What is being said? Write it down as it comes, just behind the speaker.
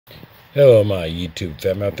Hello, my YouTube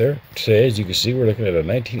fam out there. Today, as you can see, we're looking at a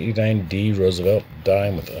 1989 D Roosevelt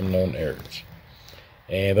dime with unknown errors.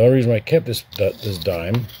 And the only reason why I kept this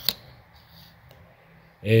dime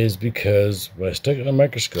is because when I stuck it in a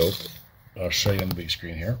microscope, I'll show you on the big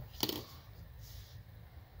screen here.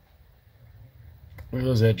 Look at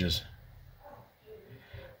those edges.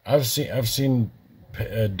 I've seen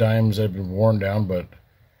dimes that have been worn down, but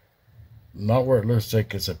not where it looks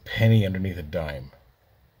like it's a penny underneath a dime.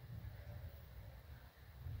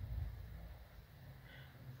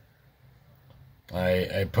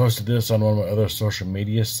 I posted this on one of my other social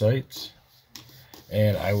media sites,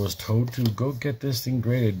 and I was told to go get this thing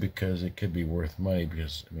graded because it could be worth money.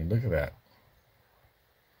 Because, I mean, look at that.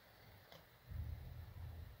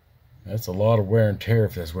 That's a lot of wear and tear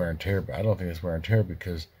if that's wear and tear, but I don't think it's wear and tear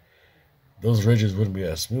because those ridges wouldn't be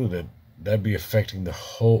that smooth. That'd be affecting the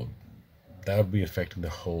whole. That would be affecting the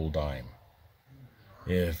whole dime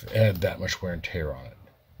if it had that much wear and tear on it.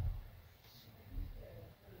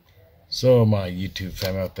 So, my YouTube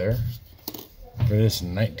fam out there, for this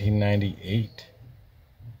 1998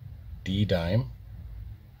 D dime,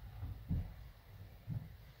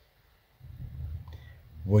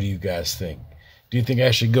 what do you guys think? Do you think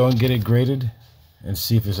I should go and get it graded and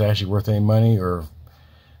see if it's actually worth any money, or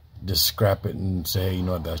just scrap it and say, you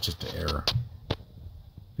know what, that's just an error?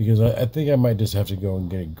 Because I think I might just have to go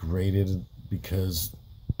and get it graded, because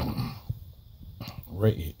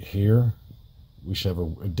right here we should have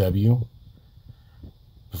a W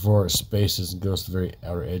before it spaces and goes to the very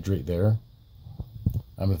outer edge right there.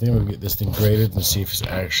 I'm thinking we'll get this thing graded and see if it's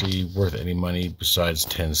actually worth any money besides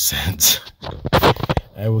 10 cents.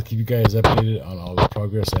 I will keep you guys updated on all the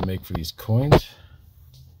progress I make for these coins.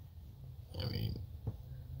 I mean,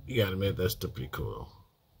 you gotta admit, that's still pretty cool.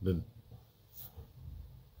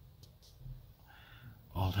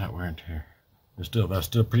 All that wear and tear. That's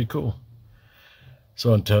still pretty cool.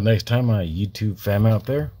 So until next time, my YouTube fam out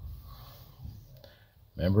there,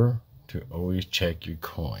 remember to always check your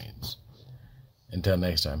coins. Until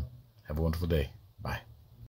next time, have a wonderful day.